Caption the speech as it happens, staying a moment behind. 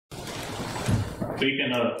We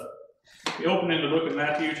can be opening the book of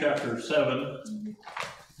Matthew, chapter 7.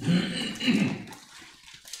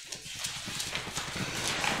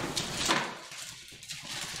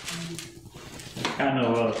 Kind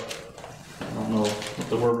of, I don't know what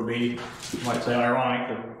the word would be. You might say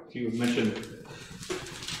ironic if you would mention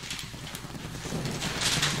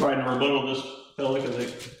right in rebuttal of this fellow, because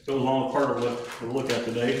it goes along with part of what we'll look at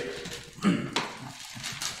today.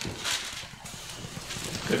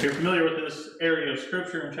 If you're familiar with this area of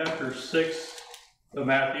Scripture in chapter 6 of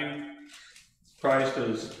Matthew, Christ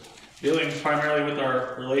is dealing primarily with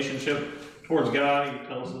our relationship towards God. He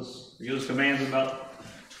tells us, he gives commands about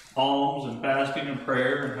alms and fasting and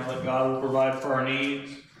prayer and how that God will provide for our needs.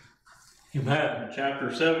 Amen. In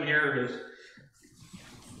chapter 7 here,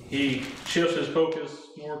 he shifts his focus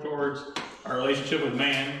more towards our relationship with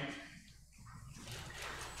man.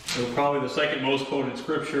 So probably the second most quoted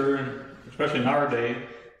scripture, and especially in our day,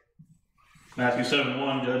 Matthew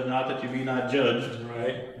 7:1, judge not that you be not judged.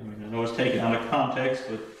 Right. I mean, I know it's taken out of context,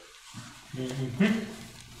 but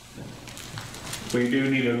we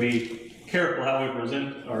do need to be careful how we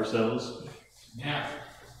present ourselves. Yeah.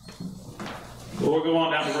 Well, we'll go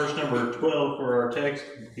on down to verse number 12 for our text.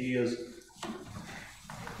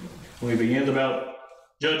 When he begins about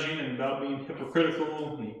judging and about being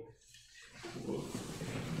hypocritical, he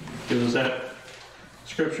gives us that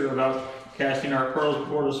scripture about casting our pearls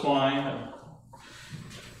before the swine.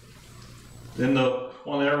 Then the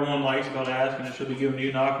one that everyone likes about asking, it shall be given to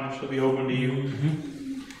you, knocking, it shall be open to you.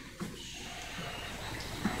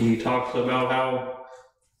 He talks about how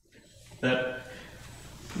that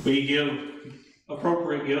we give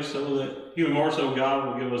appropriate gifts so that even more so God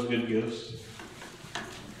will give us good gifts.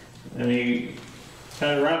 And he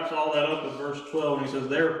kind of wraps all that up in verse 12, and he says,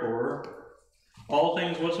 therefore, all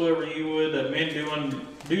things whatsoever you would that men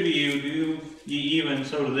do to you, do ye even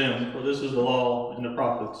so to them, for this is the law and the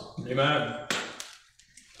prophets. Amen.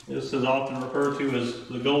 This is often referred to as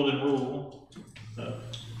the golden rule.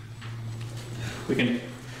 We can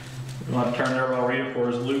not turn there, I'll read it for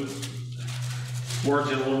us. Luke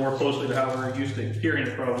words it a little more closely to how we're used to hearing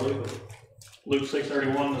it probably. But Luke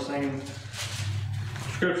 6:31, the same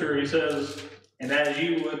scripture, he says, and as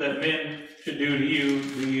you would that men should do to you,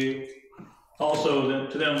 do you also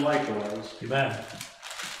to them likewise. Amen.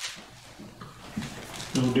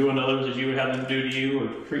 Don't do unto others as you would have them do to you, or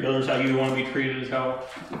treat others how you want to be treated, is how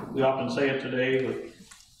we often say it today. But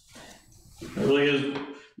it really is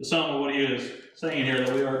the sum of what he is saying here,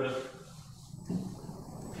 that we are to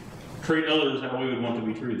treat others how we would want to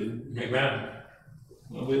be treated. Amen.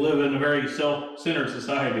 Well, we live in a very self-centered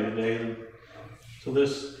society today, so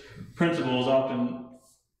this principle is often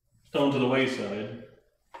thrown to the wayside.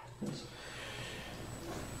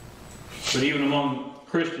 But even among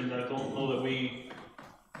Christians, I don't know that we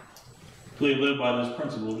really live by this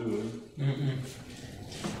principle, do we?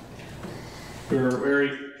 We're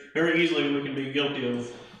very easily we can be guilty of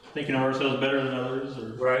thinking of ourselves better than others,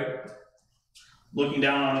 or looking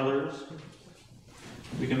down on others.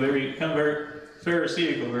 We can become very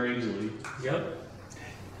pharisaical very easily. Yep.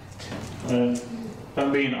 If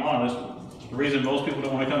I'm being honest, the reason most people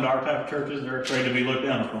don't want to come to our type of churches, they're afraid to be looked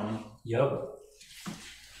down upon. Yep.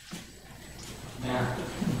 Yeah.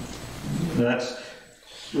 That's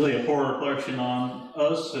really a poor reflection on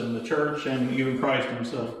us and the church and even Christ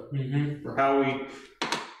himself. For how we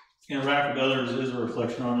interact with others is a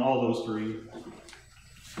reflection on all those three.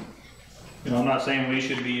 You know, I'm not saying we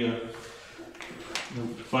should be a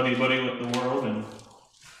buddy-buddy with the world and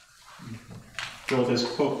go with this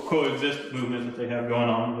coexist movement that they have going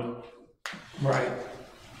on, but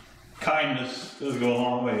kindness does go a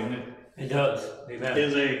long way, and it does. Amen.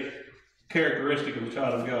 Is a characteristic of a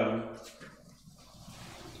child of God.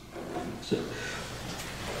 So,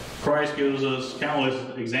 Christ gives us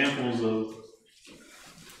countless examples of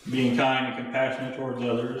being kind and compassionate towards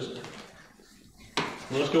others.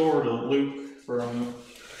 So let's go over to Luke for a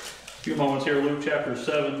few moments here. Luke chapter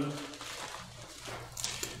 7.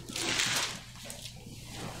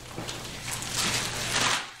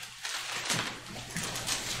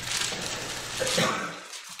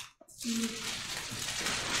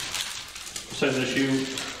 Says that you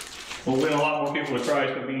will win a lot more people to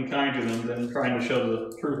Christ by being kind to them than trying to shove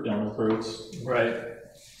the truth down their throats. Right.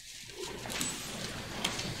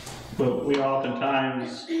 But we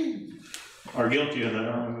oftentimes are guilty of that,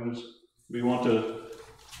 aren't we? We want to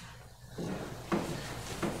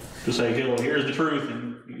say, hey, well, here's the truth,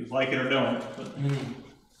 and you like it or don't.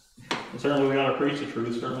 But certainly we ought to preach the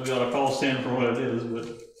truth. Certainly we ought to call sin for what it is.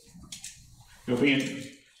 But being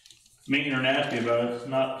mean or nasty about it is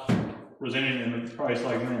not presenting in a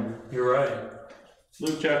Christ-like manner. You're right.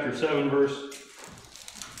 Luke chapter 7, verse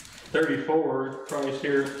 34, Christ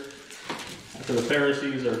here, after the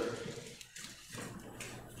Pharisees are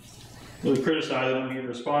really criticizing him, he's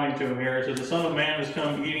responding to him here. It says, the Son of Man has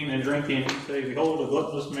come eating and drinking. He says, behold, a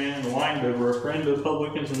gluttonous man, a winebibber, a friend of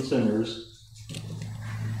publicans and sinners.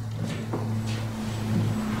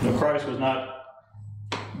 No, Christ was not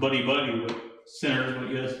buddy-buddy with sinners,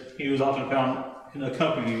 but yes, he was often found in a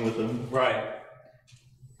company with them. Right.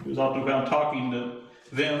 He was often found talking to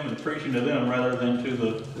them and preaching to them rather than to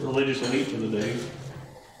the religious elite of the day.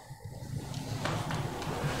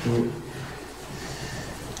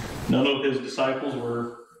 None of his disciples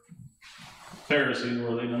were Pharisees,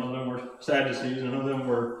 were they? None of them were Sadducees. None of them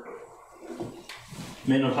were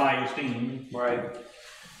men of high esteem. Right.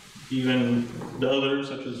 Even the others,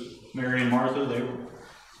 such as Mary and Martha, they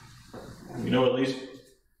were, at least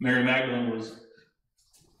Mary Magdalene was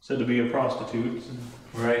said to be a prostitute.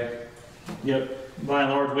 Right. Yet, by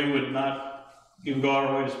and large, we would not even go out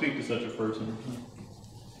of our way to speak to such a person.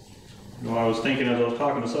 I was thinking as I was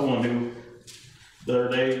talking to someone who, the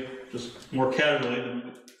other day, just more casually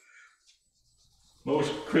than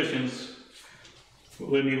most Christians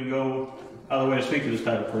wouldn't even go out of the way to speak to this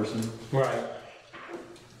type of person. Right.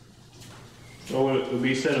 So it would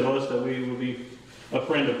be said of us that we would be a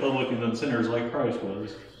friend of publicans and sinners like Christ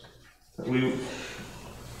was. We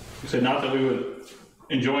said not that we would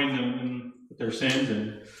enjoin them in their sins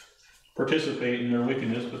and participate in their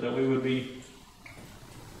wickedness, but that we would be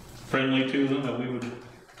friendly to them, that we would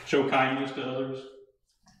show kindness to others.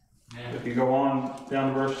 Yeah. If you go on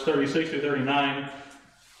down to verse 36 through 39,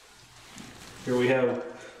 here we have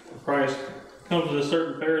Christ comes to a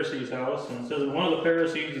certain Pharisee's house, and it says, and one of the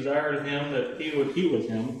Pharisees desired him that he would eat with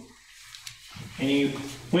him. And he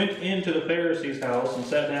went into the Pharisee's house and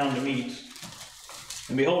sat down to meat.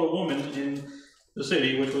 And behold, a woman in the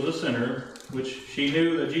city, which was a sinner, when she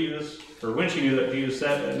knew that Jesus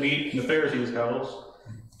sat at meat in the Pharisee's house,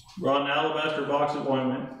 brought an alabaster box of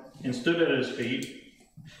ointment, and stood at his feet,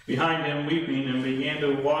 behind him weeping, and began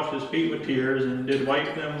to wash his feet with tears, and did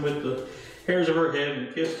wipe them with the hairs of her head,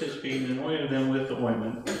 and kissed his feet, and anointed them with the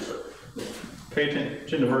ointment. Pay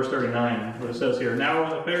attention to verse 39, what it says here. Now when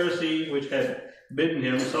the Pharisee which had bidden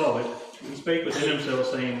him saw it, he spake within himself,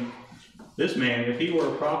 saying, this man, if he were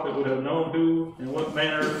a prophet, would have known who and what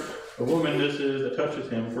manner of woman this is that toucheth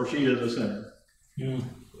him, for she is a sinner. Mm.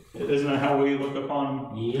 Isn't that how we look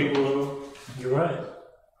upon people, though? You're right.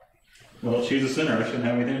 Well, she's a sinner. I shouldn't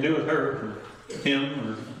have anything to do with her, or him,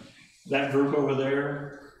 or that group over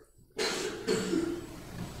there.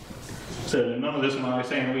 So none of this am I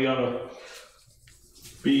saying we ought to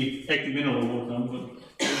be ecumenical with them, but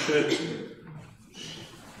we should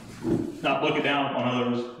not look it down upon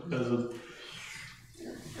others because of,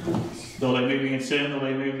 though they may be in sin, though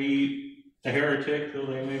they may be a heretic, though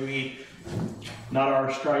they may be not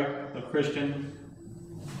our stripe of Christian.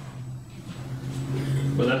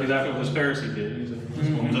 But that's exactly what this Pharisee did. He's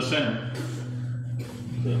a sinner.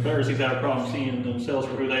 The Pharisees have a problem seeing themselves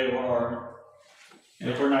for who they are. And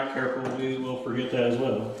if we're not careful, we will forget that as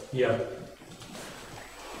well. Yeah.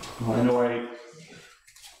 Well, I know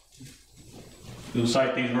you'll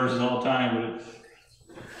cite these verses all the time, but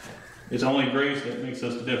it's only grace that makes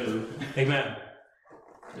us differ. Amen.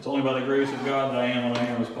 It's only by the grace of God that I am what I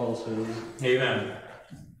am, as Paul says. Amen.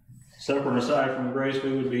 Separate and aside from grace,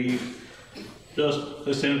 we would be just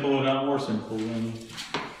as sinful, if not more sinful, than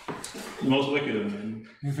the most wicked of men.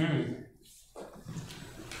 Mm-hmm.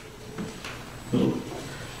 So,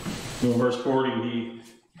 in verse 40, he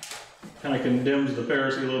kind of condemns the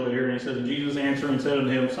Pharisee a little bit here, and he says, Jesus answering said unto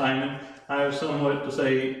him, Simon, I have somewhat to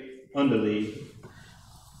say unto thee.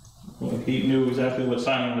 Well, he knew exactly what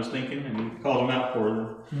Simon was thinking, and he called him out for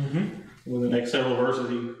them. Mm-hmm. With the next several verses,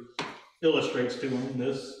 he illustrates to him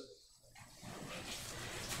this.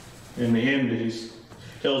 In the end, he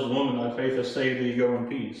tells the woman, thy faith has saved thee, go in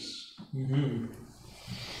peace. Mm-hmm.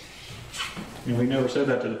 And we never said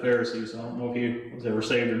that to the Pharisees, so I don't know if he was ever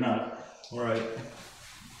saved or not. All right.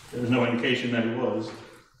 There's no indication that he was.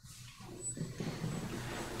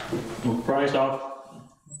 Well, Christ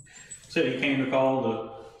said he came to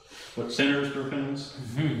call sinners to repentance.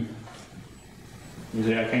 Mm-hmm. He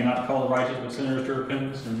said, I came not to call the righteous, but sinners to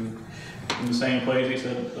repentance. And in the same place, he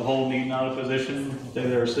said, the whole need not a physician, they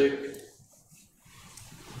that are sick.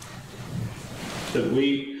 That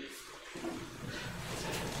we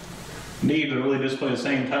need to really display the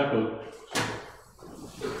same type of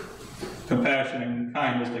compassion and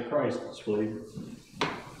kindness that Christ displayed.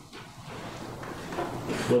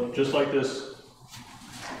 But just like this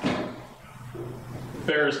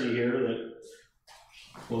Pharisee here that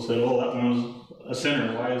said, oh, that one was a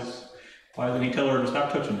sinner. Why doesn't he tell her to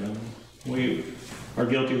stop touching him? We are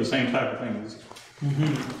guilty of the same type of things.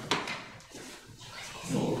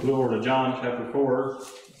 We'll go over to John chapter 4.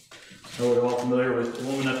 So we're all familiar with the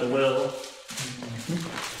woman at the well.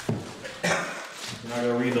 I'm not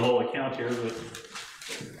going to read the whole account here, but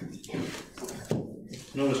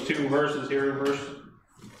notice 2 verses here. Verse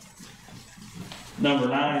number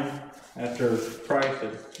 9, after Christ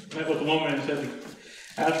had met with the woman and said,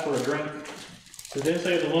 ask for a drink. It didn't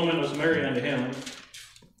say the woman was married unto him.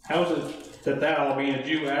 How is it that thou, being a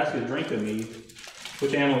Jew, ask a drink of me,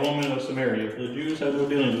 which am a woman of Samaria? For the Jews have no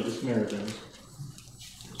dealing with the Samaritans.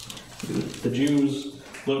 The Jews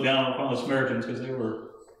looked down upon the Samaritans because they were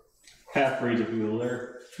half-breeds, if you will.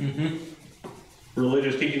 Their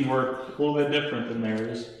religious teachings were a little bit different than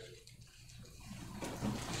theirs.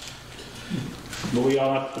 But we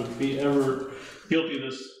ought not to be ever guilty of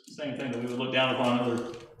this same thing, that we would look down upon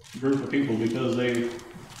another group of people because they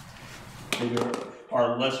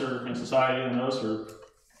are lesser in society than us, or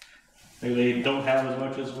maybe they don't have as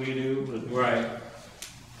much as we do. But right.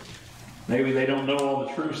 Maybe they don't know all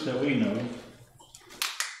the truths that we know.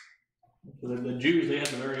 The Jews, they had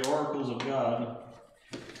the very oracles of God.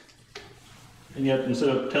 And yet, instead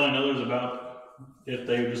of telling others about it,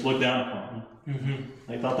 they just looked down upon them.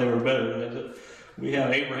 They thought they were better. They said, we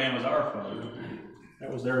have Abraham as our father.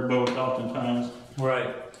 That was their boast oftentimes.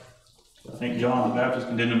 Right. I think John the Baptist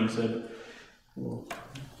condemned them and said, well,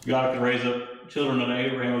 God could raise up children of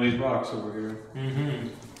Abraham with these rocks over here.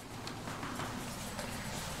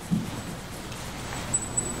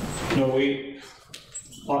 No, we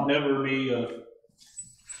ought never be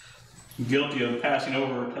guilty of passing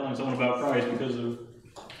over or telling someone about Christ because of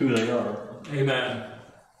who they are. Amen.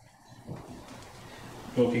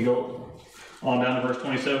 Well, if you go on down to verse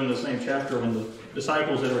 27 of the same chapter, when the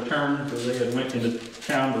disciples had returned, because they had went into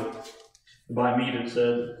town to buy meat, it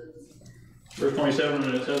said, verse 27,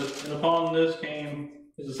 and it says, and upon this came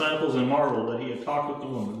his disciples and marveled that he had talked with the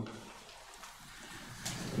woman.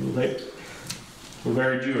 They were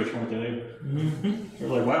very Jewish, weren't they? They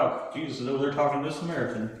were like, wow, Jesus is over there talking to this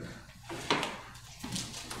Samaritan.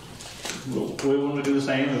 We want to do the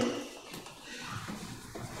same.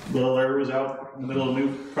 Little Larry was out in the middle of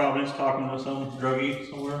New Providence talking to some druggie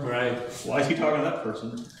somewhere. Right. Why is he talking to that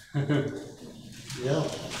person? Yeah.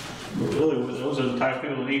 But really, those are the type of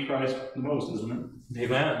people that need Christ the most, isn't it?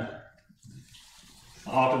 Amen.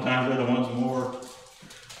 Oftentimes they're the ones more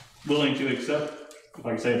willing to accept, if I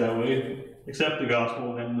can say it that way, accept the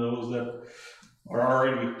gospel than those that are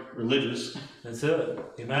already religious. That's it.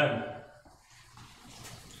 Amen.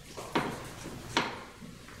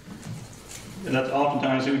 And that's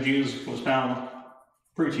oftentimes who Jesus was found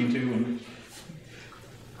preaching to and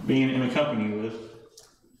being in a company with.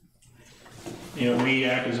 You know, we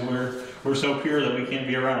act as if we're so pure that we can't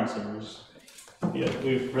be around sinners. Yet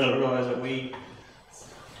we realize that we,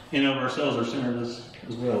 in and of ourselves, are sinners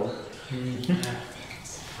as well.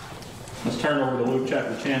 Let's turn over to Luke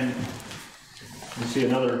chapter 10 and see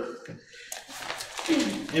another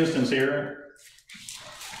instance here.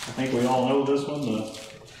 I think we all know this one,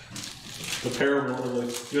 the parable of the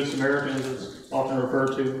Good Samaritan is often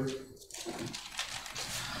referred to.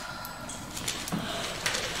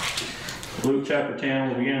 Luke chapter 10,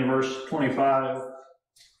 we'll begin in verse 25. It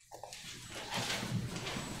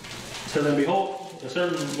says, and behold, a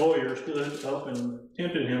certain lawyer stood up and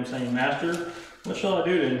tempted him, saying, Master, what shall I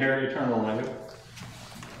do to inherit eternal life?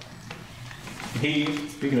 He,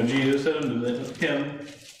 speaking of Jesus, said unto him,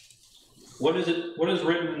 What is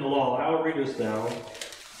written in the law? How readest thou?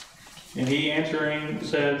 And he answering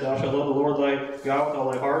said, Thou shalt love the Lord thy God with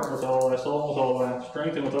all thy heart, with all thy soul, with all thy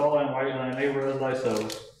strength, and with all thy might, and thy neighbor as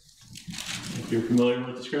thyself. If you're familiar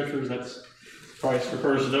with the scriptures, that's Christ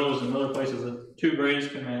refers to those in other places, the 2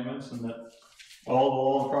 greatest commandments, and that all the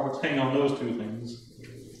law and prophets hang on those 2 things.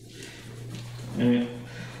 And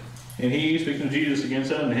he, speaking of Jesus again,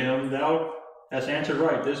 said unto him, Thou hast answered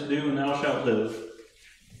right, this do, and thou shalt live.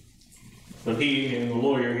 But he, and the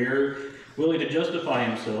lawyer here, willing to justify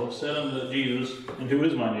himself, said unto Jesus, And who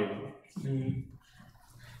is my neighbor?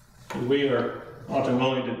 We are often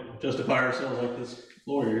willing to justify ourselves like this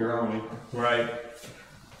lawyer here, aren't we? Right.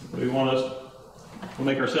 We want us to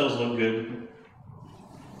make ourselves look good.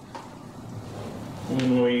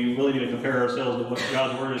 When we really need to compare ourselves to what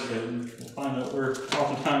God's Word has said, we'll find that we're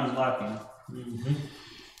oftentimes lacking.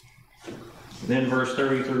 Then verse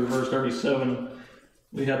 30 through verse 37,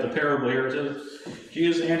 we have the parable here. It says,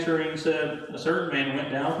 Jesus answering said, A certain man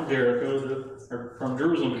went down from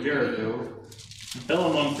Jerusalem to Jericho, and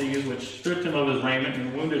fell among thieves, which stripped him of his raiment,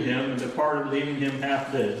 and wounded him, and departed, leaving him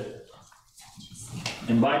half dead.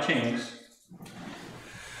 And by chance,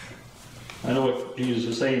 I know what Jesus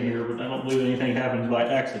is saying here, but I don't believe anything happens by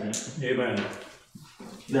accident. Amen.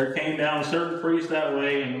 There came down a certain priest that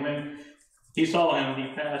way, and when he saw him,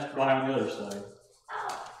 he passed by on the other side.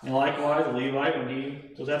 And likewise, the Levite, when he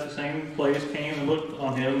was at the same place, came and looked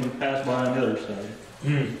on him and passed by on the other side.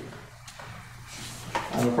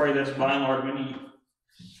 I'm afraid that's by and large many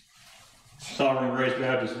Sovereign Grace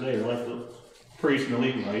Baptists today are like the priest and the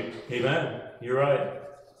Levite. Amen. You're right.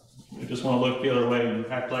 We just want to look the other way and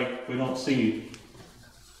act like we don't see.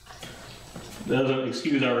 That doesn't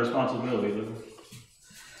excuse our responsibility.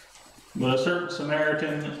 But a certain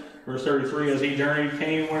Samaritan, verse 33, as he journeyed,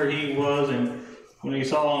 came where he was, and when he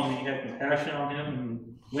saw him, he had compassion on him,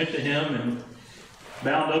 and went to him, and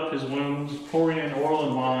bound up his wounds, pouring in oil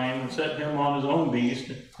and wine, and set him on his own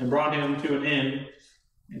beast, and brought him to an inn,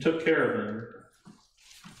 and took care of him.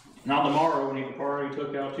 And on the morrow, when he departed, he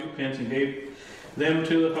took out 2 pence, and gave them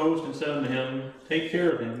to the host, and said unto him, Take care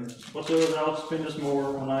of him. Whatsoever thou spendest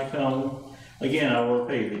more, when I come again, I will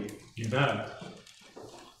repay thee. Amen.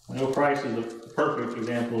 I know Christ is a perfect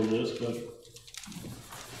example of this, but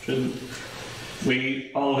shouldn't we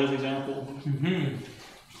follow his example?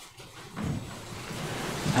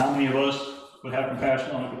 How many of us would have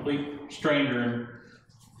compassion on a complete stranger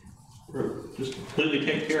and just completely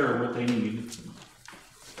take care of what they need?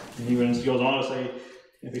 And even he goes on to say,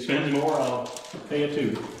 if he spends more, I'll pay it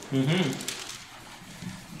too.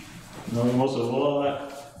 No, most of well,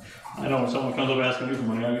 I know when someone comes up asking me for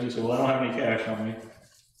money, I usually say, well, I don't have any cash on me.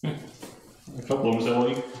 A couple of them say, well,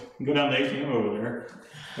 you can go down to the ATM over there.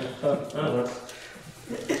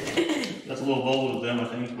 That's a little bold of them, I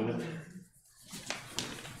think, but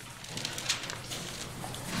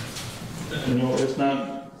you know, it's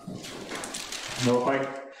not,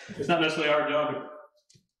 it's not necessarily our job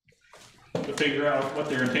to figure out what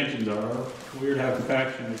their intentions are. We're to have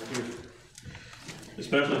compassion,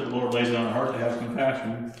 especially if the Lord lays it on our heart to have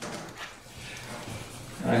compassion.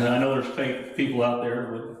 I know there's fake people out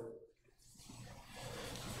there, but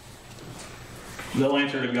they'll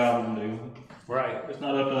answer to God when they do. Right. It's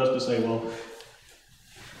not up to us to say, well,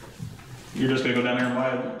 you're just going to go down there and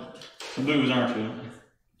buy some booze, aren't you?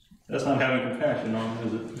 That's not having compassion on them,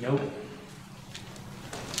 is it? Nope.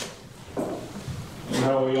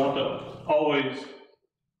 How we ought to always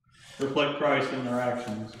reflect Christ in our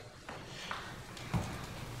actions.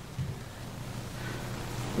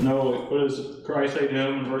 No, what does Christ say to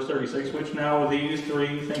him in verse 36? Which now of these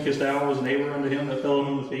 3 thinkest thou was neighbor unto him that fell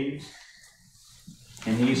among the thieves?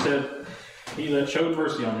 And he said, He that showed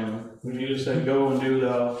mercy on him. When Jesus said, Go and do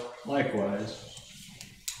thou likewise.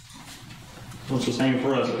 So it's the same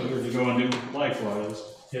for us. We're to go and do likewise.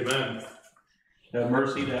 Amen. To have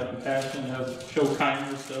mercy, to have compassion, to show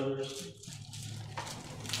kindness to others.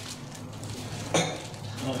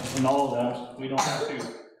 In all of that, we don't have to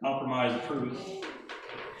compromise the truth.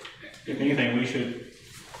 If anything, we should,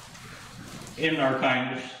 in our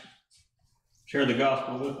kindness, share the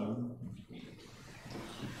gospel with them.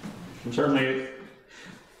 And certainly,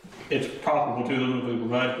 it's profitable to them if we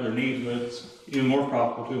provide for their needs, but it's even more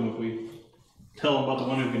profitable to them if we tell them about the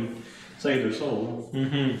one who can save their soul.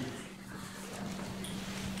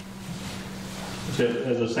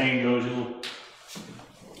 As the saying goes, you'll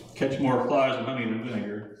catch more flies with honey than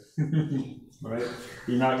vinegar. Right?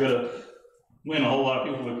 You're not going to win a whole lot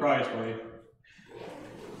of people to Christ by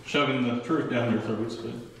shoving the truth down their throats.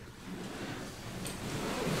 But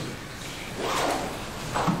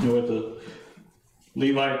you know what, the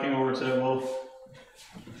Levite came over and said, well,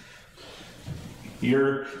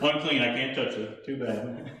 you're unclean, I can't touch you. Too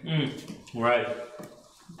bad. Right.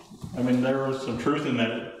 I mean, there was some truth in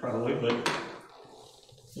that, probably, but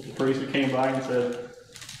the priest that came by and said,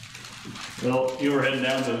 well, you were heading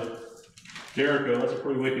down to Jericho, that's a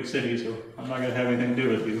pretty wicked city, so I'm not going to have anything to do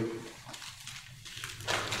with you.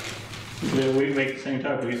 We make the same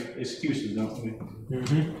type of excuses, don't we?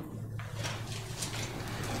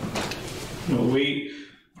 You know, we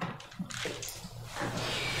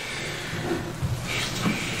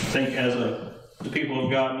think as the people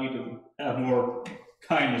of God need to have more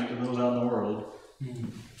kindness to those out in the world.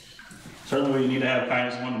 Certainly we need to have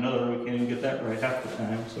kindness to one another. We can't even get that right half the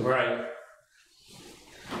time. So. Right.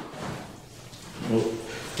 Well,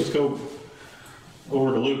 let's go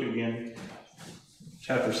over to Luke again.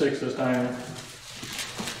 Chapter 6 this time.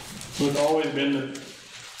 It's always been the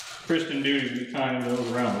Christian duty to be kind to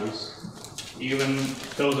those around us, even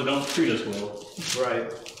those that don't treat us well.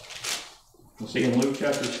 Right. We'll see in Luke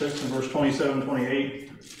chapter 6 and verse 27-28.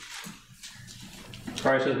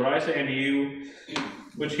 Christ says, But I say unto you,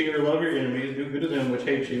 which hear, love your enemies, do good to them which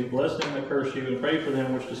hate you, bless them that curse you, and pray for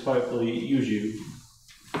them which despitefully use you.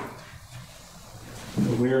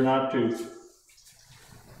 We are not to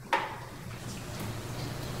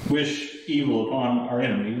wish evil upon our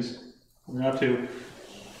enemies. We're not to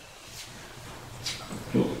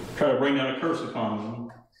try to bring down a curse upon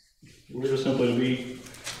them. We're just simply to be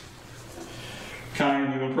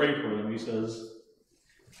kind and even pray for them, he says.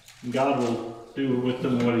 God will do with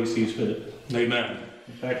them what he sees fit. Amen.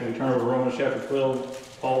 In fact, when we turn over to Romans chapter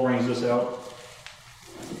 12, Paul brings this out.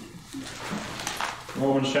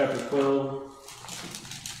 Romans chapter 12,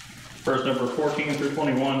 verse number 14 through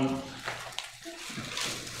 21.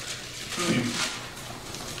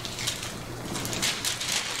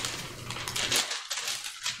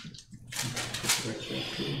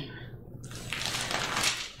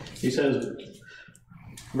 He says,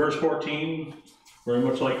 verse 14, very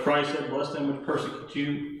much like Christ said, bless them which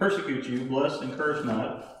persecute you, bless and curse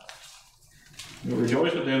not. You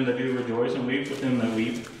rejoice with them that do rejoice, and weep with them that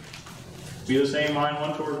weep. Be the same mind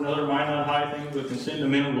one toward another, mind not high things, but consent to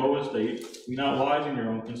men of low estate. Be not wise in your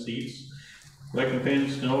own conceits.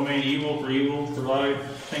 Recompense no man evil for evil, provide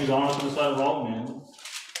things honest in the sight of all men.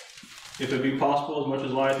 If it be possible, as much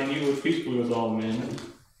as lieth in you, live peaceably with all men.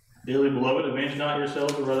 Dearly beloved, avenge not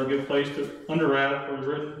yourselves, but rather give place to under wrath, for it is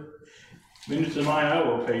written, vengeance is mine, I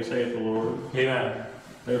will pay, saith the Lord. Amen.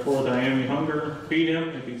 Therefore, if thy enemy hunger, feed him.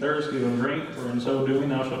 If he thirst, give him drink. For in so doing,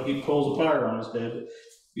 thou shalt heap coals of fire on his head.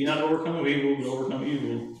 Be not overcome of evil, but overcome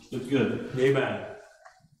evil with good. Amen.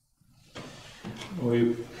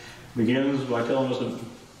 We begins by telling us to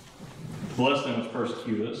bless them which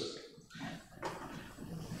persecute us.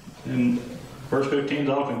 And verse 15 is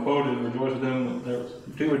often quoted, rejoice with them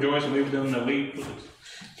that do rejoice and weep with them that weep.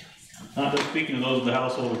 It's not just speaking of those of the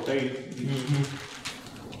household of faith.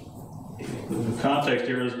 The context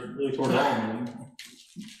here is really towards all men.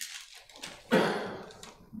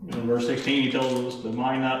 In verse 16, he tells us to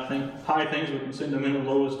mind not think high things, but consider men of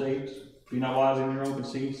low estates. Be not wise in your own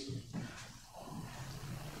conceits.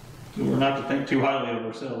 So we're not to think too highly of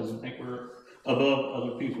ourselves and think we're above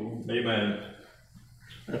other people. Amen.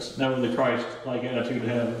 That's never the Christ-like attitude to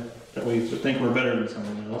have, that we think we're better than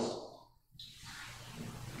someone else.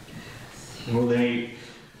 Well, then he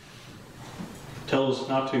tells us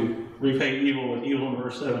not to repay evil with evil in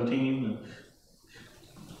verse 17. And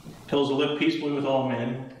tells us to live peacefully with all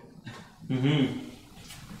men.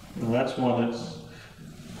 Well, that's one that's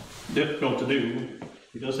difficult to do.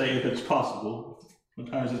 He does say if it's possible.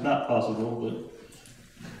 Sometimes it's not possible, but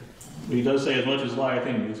he does say as much as lieth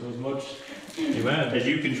in you. So as much as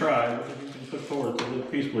you can try, as you can put forward to live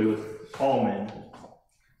peacefully with all men.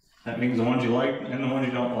 That means the ones you like and the ones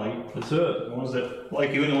you don't like. That's it. The ones that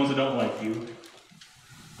like you and the ones that don't like you.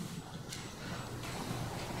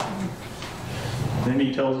 Then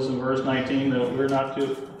he tells us in verse 19 that we're not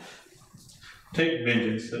to take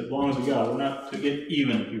vengeance, that belongs to God. We're not to get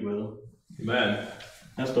even, if you will. Amen.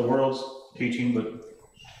 That's the world's teaching, but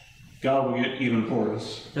God will get even for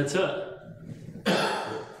us. That's it.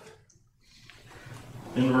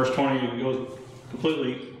 In verse 20, it goes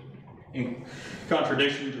completely in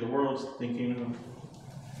contradiction to the world's thinking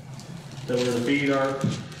that we're to feed our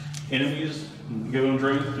enemies and give them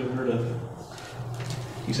drink, that we're to,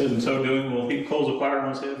 he says, in so doing, we'll heap coals of fire on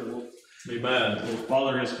his head, or we'll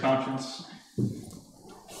bother his conscience.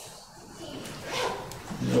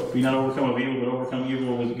 Be not overcome of evil, but overcome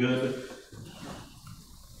evil with good.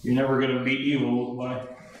 You're never going to beat evil by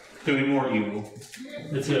doing more evil.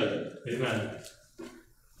 That's it. Amen.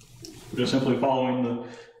 We're just simply following the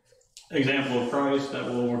example of Christ that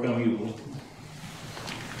will overcome evil.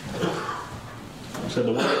 I said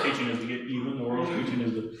the world's teaching is to get even. The world's teaching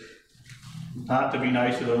is not to be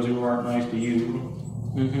nice to those who aren't nice to you.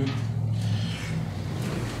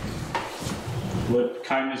 But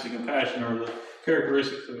kindness and compassion are the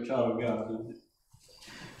characteristics of a child of God.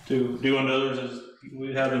 To do unto others as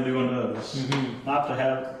we have them do unto us. Not to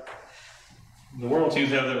have, the world seems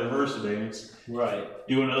to have the reverse today. It's do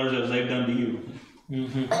unto others as they've done to you.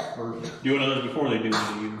 Or do unto others before they do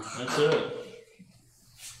unto you. That's it.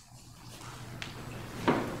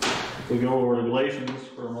 If we go over to Galatians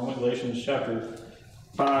for a moment, Galatians chapter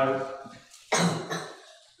 5.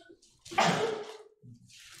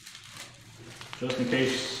 Just in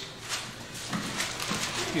case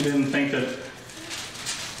you didn't think that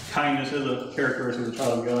kindness is a characteristic of the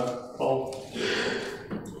child of God, Paul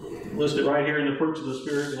listed right here in the fruits of the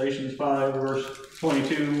Spirit, Galatians 5, verse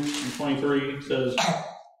 22 and 23 says,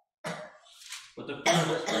 but the fruit of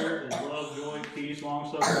the Spirit is love, joy, peace,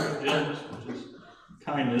 long-suffering, gentleness, which is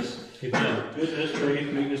kindness, goodness,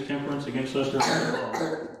 faith, meekness, temperance. Against such there is no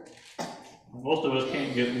law. Most of us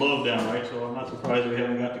can't get love down right, so I'm not surprised we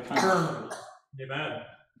haven't got the kindness. Amen.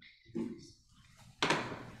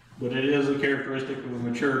 but it is a characteristic of a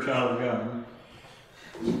mature child of God.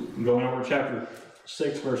 Going over to chapter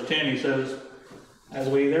 6, verse 10, he says, As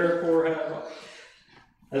we have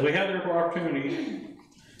therefore opportunity,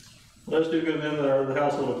 let us do good to them that are of the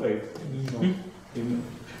household of faith.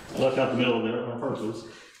 I left out the middle of there on purpose.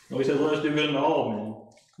 But he says, let us do good to all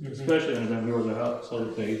men, especially unto them who are of the household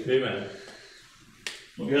of faith. Amen.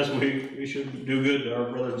 Well, yes, we should do good to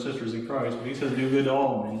our brothers and sisters in Christ, but he says do good to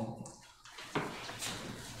all men.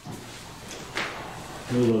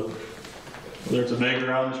 Whether it's a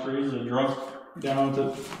beggar out in the streets, a drunk down at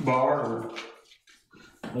the bar, or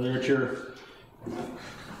whether it's your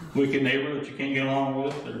wicked neighbor that you can't get along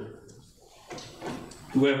with, or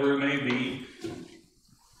whoever it may be,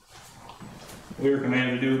 we are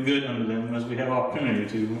commanded to do good unto them as we have opportunity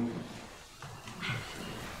to.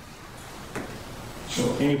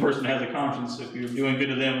 So any person has a conscience, if you're doing good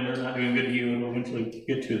to them and they're not doing good to you, it will eventually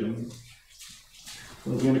get to them.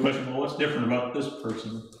 So again, the question, well, what's different about this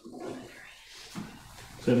person?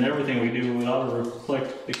 So in everything we do, we ought to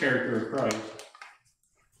reflect the character of Christ.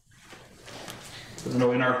 Because I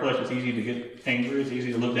know in our flesh it's easy to get angry, it's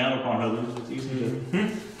easy to look down upon others, it's easy to...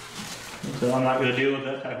 So I'm not going to deal with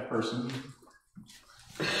that type of person.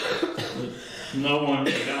 But no one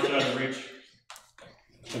is outside the reach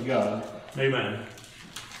of God. Amen.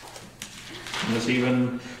 And it's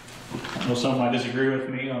even, I know some might disagree with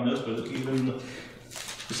me on this, but even the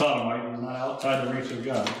sodomite is not outside the reach of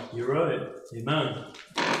God. You're right. Amen.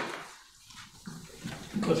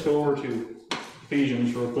 Let's go over to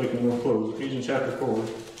Ephesians real quick and we'll close. Ephesians chapter 4.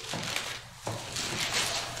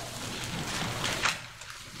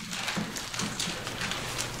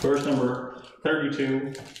 Verse number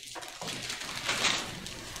 32.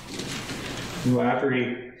 After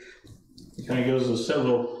he kind of gives us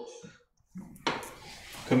several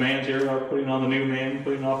commands here about putting on the new man,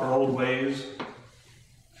 putting off our old ways.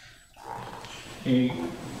 He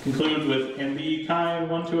concludes with, and be kind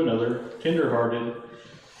one to another, tenderhearted,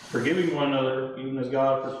 forgiving one another, even as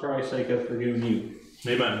God for Christ's sake hath forgiven you.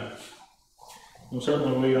 Amen. Well,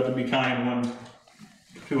 certainly we ought to be kind one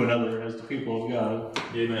to another as the people of God.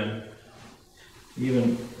 Amen.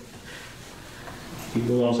 Even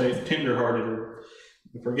people don't say tenderhearted or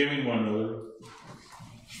forgiving one another.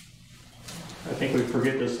 I think we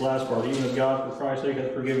forget this last part. Even as God for Christ's sake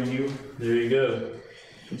hath forgiven you. There you go.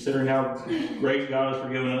 Considering how great God has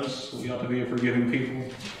forgiven us, we ought to be a forgiving people.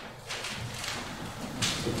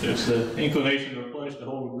 It's the inclination of the flesh to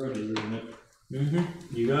hold grudges, isn't it?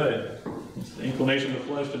 You got it. It's the inclination of the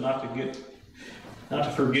flesh to not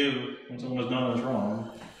to forgive when someone has done us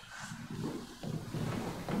wrong.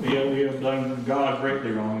 We have done God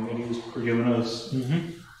greatly wrong, and He's forgiven us. We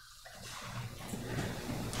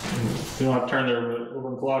don't have to turn there, but over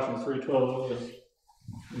in Colossians 3:12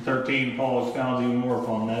 and 13, Paul expounds even more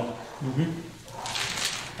upon that.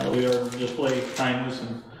 How we are to display kindness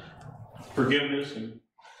and forgiveness, and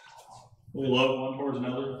we love one towards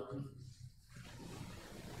another.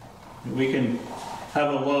 We can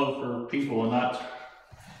have a love for people and not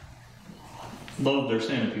love their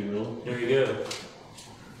sin, if you will. There you go.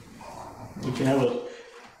 We can have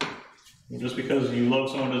just because you love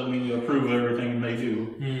someone doesn't mean you approve of everything they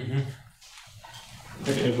do.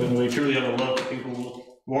 When we truly have a love for people, we'll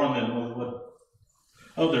warn them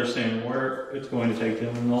of their sin, where it's going to take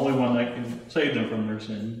them, and the only one that can save them from their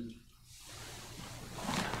sin.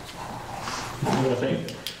 I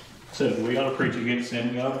think we ought to preach against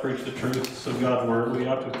sin. We ought to preach the truths of God's word. We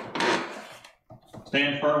ought to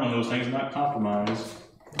stand firm on those things and not compromise.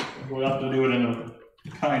 We ought to do it in a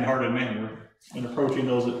kind-hearted manner when approaching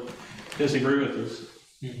those that disagree with us.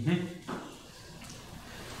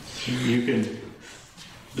 You can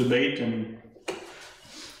debate and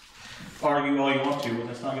argue all you want to, but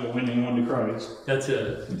that's not going to win anyone to Christ. That's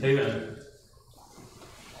it. Amen.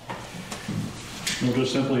 We'll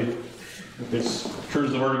just simply, if it's true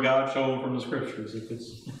as the word of God, show them from the scriptures. If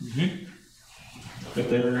it's if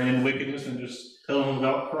they're in wickedness, and just tell them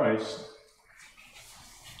about Christ.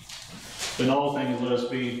 In all things, let us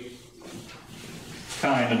be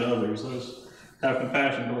kind unto others. Let us have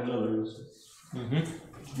compassion towards others.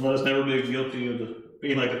 Let us never be guilty of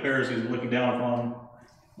being like the Pharisees, looking down upon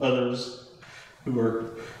others who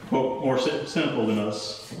are, quote, more sinful than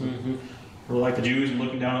us. Or like the Jews, and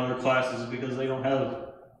looking down on their classes because they don't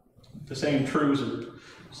have the same truths or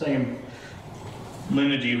same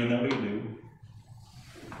lineage even that we do.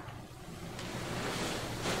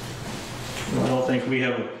 I don't think we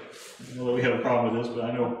have a problem with this, but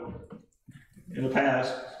I know in the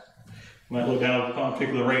past we might look down upon a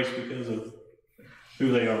particular race because of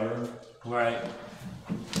who they are. Right.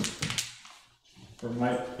 Or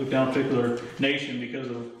might look down a particular nation because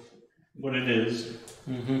of what it is.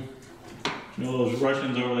 Mm-hmm. You know, those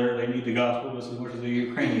Russians over there, they need the gospel just as much as the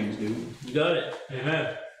Ukrainians do. You got it.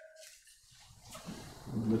 Amen.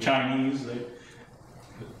 The Chinese,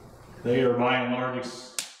 they are by and large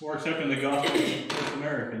more accepting the gospel than most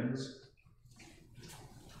Americans.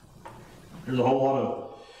 There's a whole lot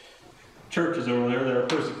of churches over there that are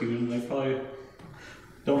persecuted, and they probably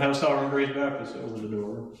don't have Sovereign Grace Baptists over the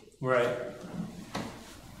door. Right.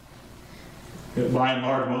 But by and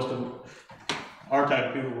large, most of our type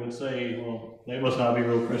of people would say, well, they must not be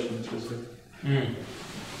real Christians.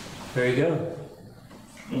 There you go.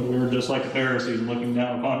 We're just like the Pharisees looking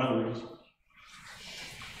down upon others.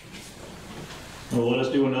 Well, let us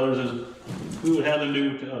do unto others as we would have them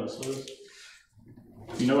do to us.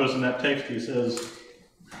 If you notice in that text, he says,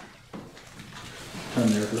 turn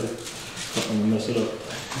there because I'm going to mess it up.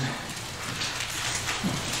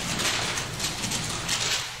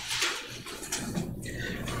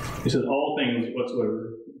 He says, all things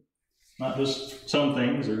whatsoever. Not just some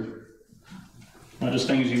things, or not just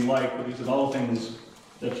things you like, but he said, all things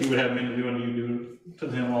that you would have men to do, and you do to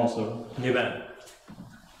them also. Amen.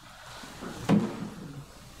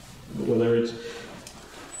 Whether it's,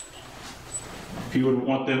 if you would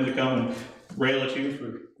want them to come and rail at you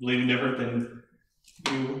for believing different than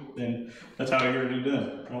you, then that's how you're going to do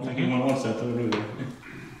them. I don't think anyone wants that, though, do they?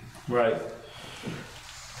 Right.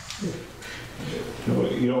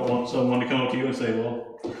 You don't want someone to come up to you and say,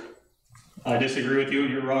 well, I disagree with you,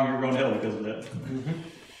 and you're wrong, you're going to hell because of that.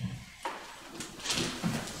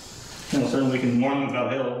 You know, certainly we can warn them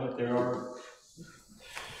about hell if there are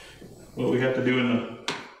what we have to do in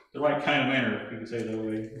the right kind of manner, if you can say it that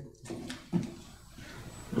way.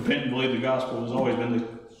 Repent and believe the gospel has always been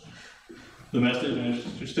the message, and it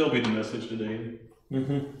should still be the message today.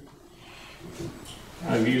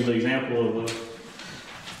 I've used the example of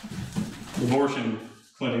abortion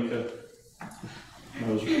clinic.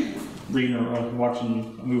 I was reading or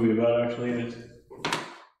watching a movie about it, actually, and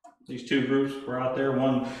these two groups were out there,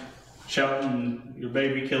 one shouting, "Your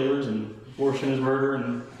baby killers," and abortion is murder,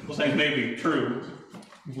 and those things may be true,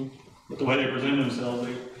 but the way they present themselves,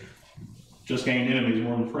 they just gained enemies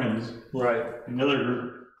more than friends. Right. Another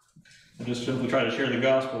group, I just simply try to share the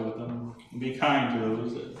gospel with them and be kind to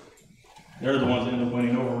those. That they're the ones that end up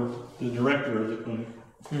winning over the director of the clinic.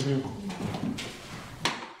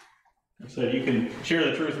 I said you can share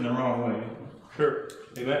the truth in the wrong way. Sure.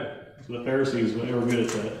 Amen. So the Pharisees were good at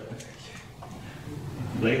that.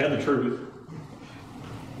 They had the truth,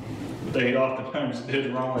 but they oftentimes did it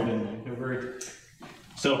the wrong way, didn't they? They were very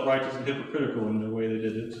self-righteous and hypocritical in the way they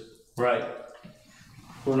did it. Right.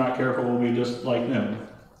 If we're not careful, we'll be just like them.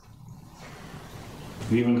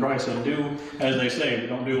 Even Christ said, do as they say, but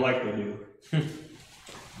don't do like they do.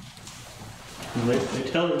 They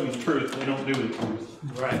tell you the truth, they don't do the truth.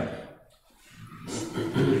 Right.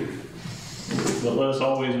 But let us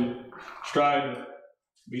always strive to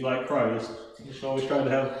be like Christ. Let's always try to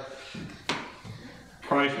have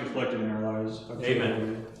Christ reflected in our lives.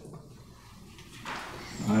 Amen.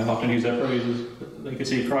 I often use that phrase, they can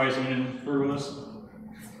see Christ in and through us.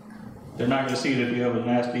 They're not going to see it if you have a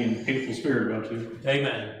nasty and hateful spirit about you.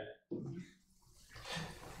 Amen.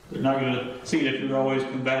 They're not going to see it if you're always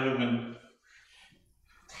combative and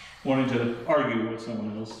wanting to argue with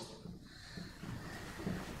someone else.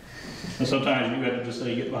 And sometimes you have to just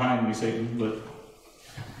say, "Get behind me, Satan," but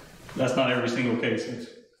that's not every single case.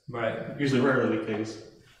 It's usually rarely the case.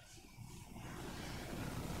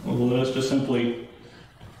 Well, let us just simply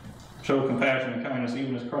show compassion and kindness,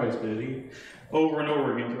 even as Christ did. He, over and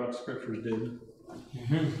over again throughout the scriptures, did.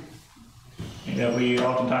 And that we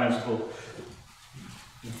oftentimes will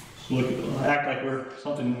act like we're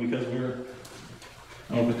something because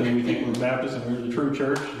we think we're Baptist and we're the true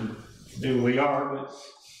church, and maybe we are, but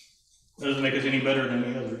it doesn't make us any better than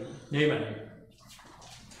any other. Amen.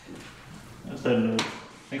 I said, I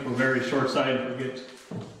think we're very short-sighted and forget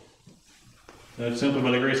that it's simply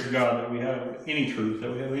by the grace of God that we have any truth,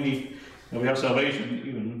 that we have salvation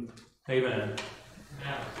even. Amen.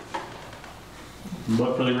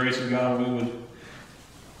 But for the grace of God, we would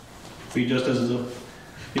be just as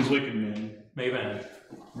these wicked men. Amen.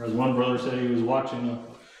 As one brother said, he was watching a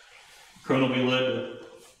criminal be led to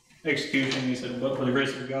execution. He said, "But for the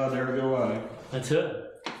grace of God, there go I." That's it.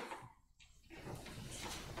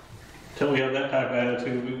 Until we have that type of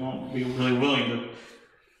attitude, we won't be really willing to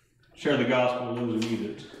share the gospel with those who need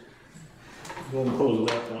it. We'll close with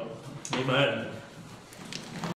that thought. Amen.